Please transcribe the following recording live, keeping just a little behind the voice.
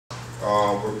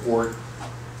report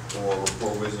or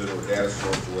report wizard or data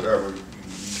source or whatever,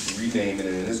 you rename it,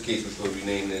 and in this case we're supposed to be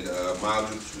naming it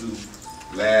Module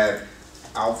 2 Lab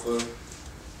Alpha.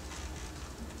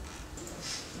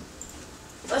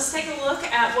 Let's take a look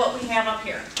at what we have up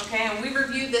here, okay? And we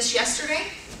reviewed this yesterday.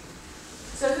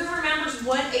 So who remembers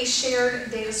what a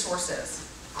shared data source is?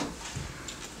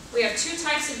 We have two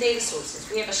types of data sources.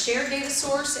 We have a shared data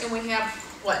source and we have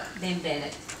what?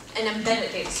 Embedded. An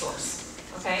embedded data source,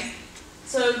 okay?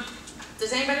 So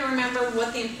does anybody remember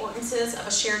what the importance is of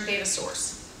a shared data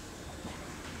source?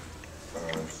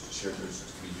 Shared data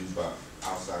source can be used by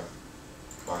outside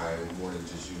by more than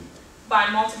just you. By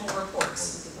multiple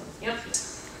reports. Yep.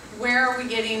 Where are we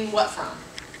getting what from?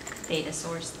 Data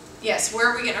source. Yes, where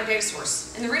are we getting our data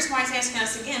source? And the reason why it's asking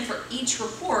us again for each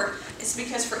report is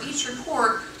because for each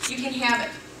report, you can have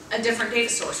a different data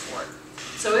source for it.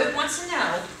 So it wants to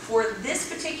know, for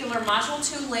this particular Module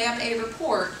 2 Lab A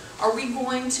report, are we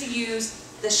going to use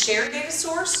the shared data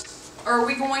source, or are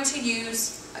we going to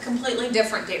use a completely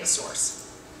different data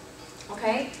source?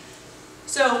 Okay?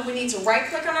 So we need to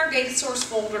right-click on our data source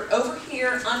folder over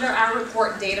here under our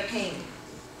report data pane.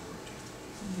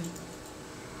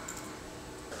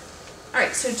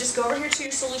 Alright, so just go over here to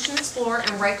your Solution Explorer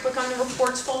and right-click on the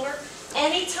Reports folder.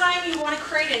 Anytime you want to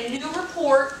create a new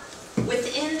report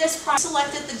within this process,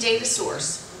 selected the data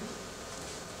source.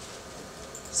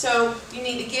 So you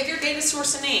need to give your data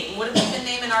source a name. What have we been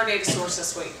naming our data source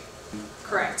this week?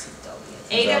 Correct.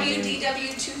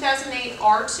 AWDW 2008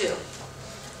 R2.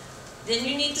 Then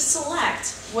you need to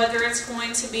select whether it's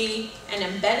going to be an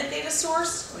embedded data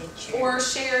source or a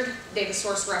shared data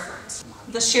source reference.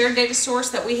 The shared data source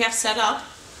that we have set up.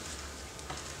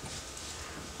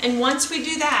 And once we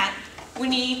do that, we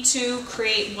need to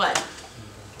create what?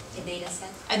 A data set.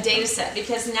 A data set,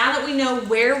 because now that we know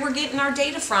where we're getting our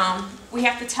data from, we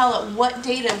have to tell it what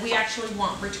data we actually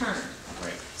want returned.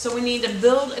 Right. So we need to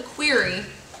build a query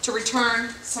to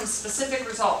return some specific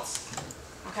results.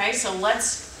 Okay, so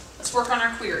let's work on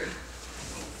our query.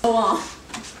 Go on.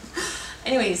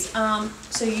 Anyways,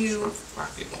 so you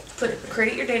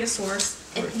create your data source,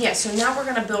 and yeah, so now we're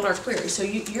going to build our query. So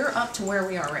you're up to where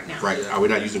we are right now. Right, are we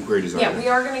not using Query Designer? Yeah, we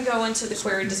are going to go into the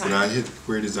Query Designer. When I hit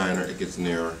Query Designer, it gets an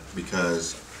error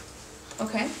because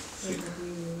Okay.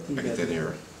 I get that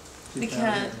error.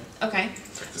 Because, okay,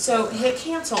 so hit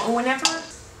cancel, and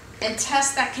and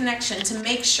test that connection to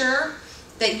make sure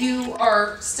that you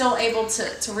are still able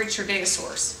to reach your data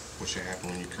source. What should happen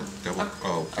when you double?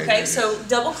 Oh, okay. Okay, so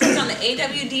double click on the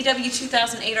AWDW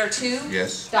 2008 R2.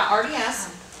 Yes. .RDS.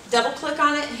 Double click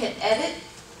on it, hit edit,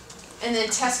 and then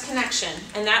test connection,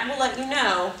 and that will let you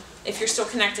know if you're still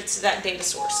connected to that data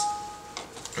source.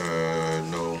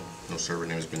 No server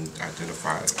name has been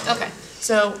identified. Okay,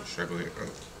 so Should I go ahead?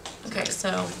 okay,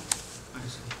 so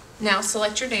now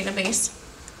select your database.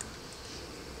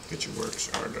 Get your works,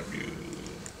 RW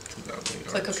 2008.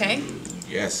 Click OK.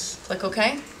 Yes. Click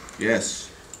OK. Yes.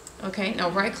 Okay, now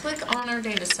right click on our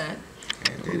data set.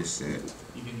 And data set.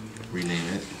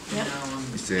 Rename it. Yep.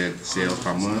 You said sales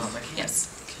per month. Yes.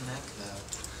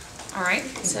 All right.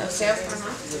 So sales per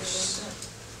month.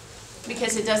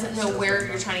 Because it doesn't know where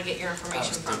you're trying to get your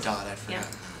information from. I forgot. Yep.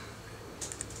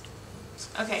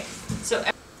 Okay. So,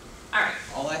 all right.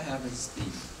 All I have is the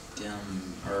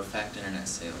DIM or fact internet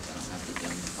sales. I don't have the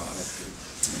DIM product.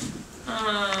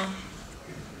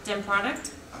 DIM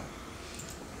product.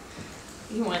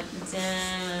 You want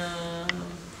DIM.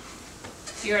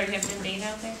 Do you already have DIM data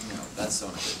out there? No, that's the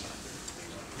one I did.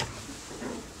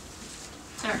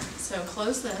 All right. So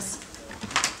close this.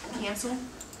 Cancel.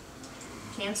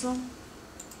 Cancel.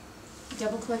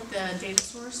 Double click the data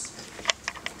source.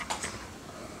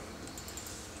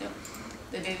 Yep.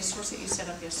 The data source that you set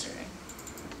up yesterday.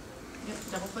 Yep.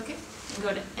 Double click it and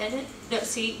go to edit. No,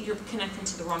 see, you're connecting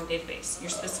to the wrong database. You're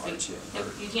supposed to be.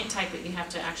 Nope, you can't type it. You have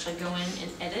to actually go in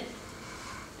and edit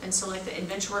and select the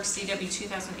AdventureWorks DW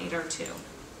 2008 R2.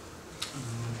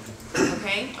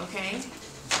 Okay. Okay.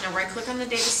 Now right click on the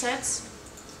data sets.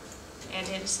 Add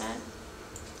data set.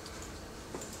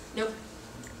 Nope.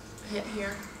 Hit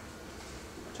here.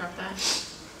 Drop that.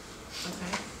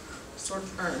 Okay. Sort,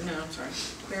 or no, I'm sorry.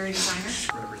 Query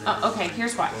Designer. Oh, okay,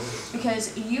 here's why.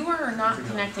 Because you are not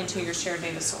connecting to your shared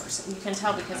data source. You can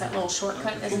tell because that little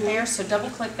shortcut isn't there, so double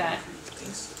click that.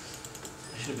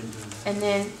 And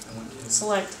then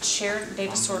select Shared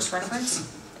Data Source Reference,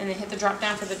 and then hit the drop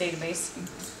down for the database.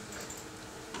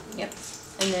 Yep.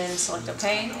 And then select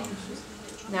OK.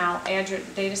 Now add your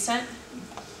data set.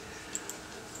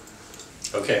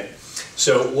 Okay,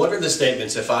 so what are the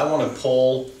statements if I want to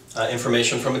pull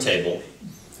information from a table?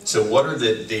 So what are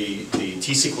the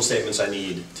T-SQL statements I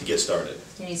need to get started?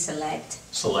 You need select.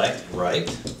 Select, right,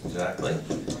 exactly.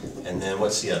 And then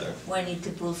what's the other? We need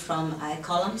to pull from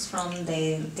columns from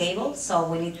the table, so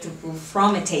we need to pull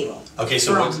from a table. Okay,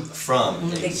 so what's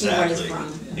from? The Exactly. keyword is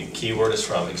from. The keyword is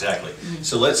from, exactly.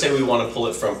 So let's say we want to pull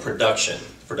it from production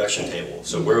table.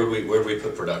 So where would we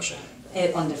put production?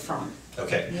 On the from.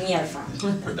 Okay. Near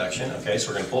from. Production, okay, so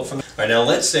we're going to pull it from. All right, now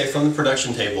let's say from the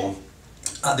production table,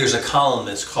 there's a column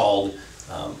that's called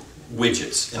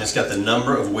widgets, and it's got the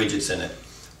number of widgets in it.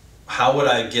 How would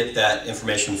I get that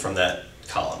information from that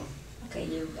column? Okay,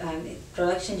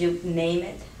 production, you name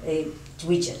it a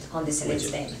widget on the select Widget.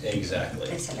 statement. Exactly.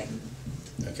 Let's select.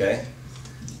 Okay.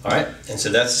 All right, and so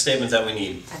that's the statement that we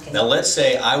need. Okay. Now let's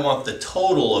say I want the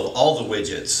total of all the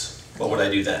widgets. What would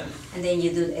I do then? And then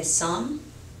you do a sum.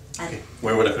 And Okay.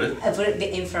 Where would I put it? put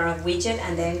it in front of widget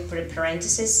and then put a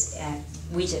parenthesis,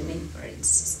 widget in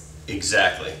parenthesis.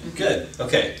 Exactly. Good.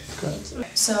 Okay.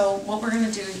 So what we're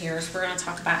gonna do here is we're gonna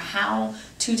talk about how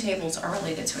two tables are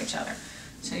related to each other.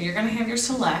 So you're gonna have your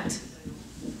select,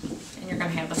 and you're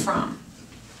gonna have the from.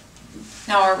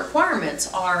 Now our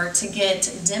requirements are to get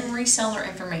dim reseller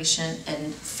information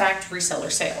and fact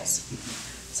reseller sales.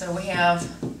 So we have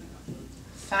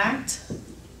fact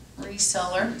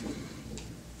reseller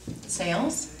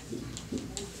sales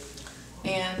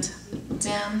and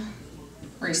dim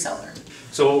reseller.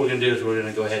 So what we're going to do is we're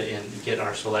going to go ahead and get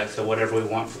our select, so whatever we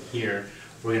want from here,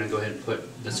 we're going to go ahead and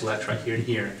put the select right here and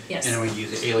here. Yes. And then we're going to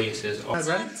use the aliases. Guys,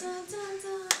 ready?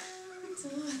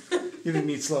 You didn't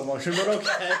need slow motion, but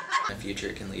okay. In the future,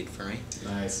 it can lead for me.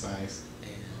 Nice, nice.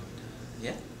 And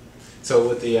yeah. So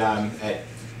with the at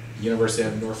University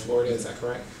of North Florida, is that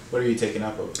correct? What are you taking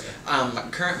up over there? My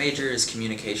current major is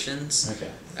communications,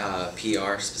 Okay.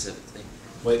 PR specifically.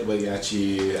 What got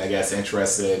you, I guess,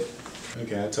 interested?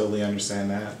 Okay, I totally understand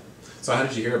that. So how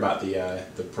did you hear about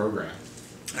the program?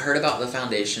 I heard about the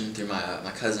foundation through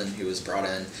my cousin who was brought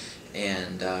in,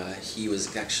 and he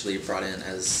was actually brought in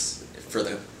as for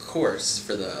the course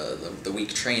for the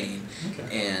week training,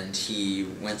 Okay. and he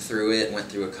went through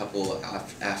a couple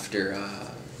after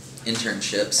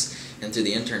internships, and through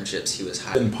the internships he was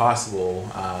hired. Impossible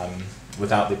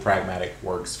without the Pragmatic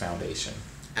Works Foundation.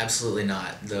 Absolutely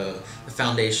not. The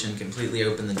foundation completely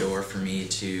opened the door for me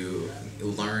to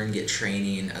learn, get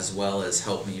training, as well as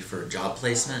help me for job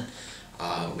placement.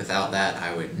 Without that,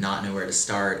 I would not know where to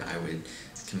start. I would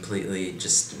completely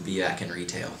just be back in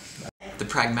retail. The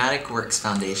Pragmatic Works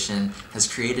Foundation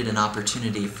has created an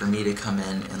opportunity for me to come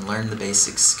in and learn the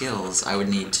basic skills I would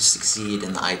need to succeed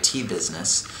in the IT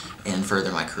business and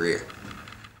further my career.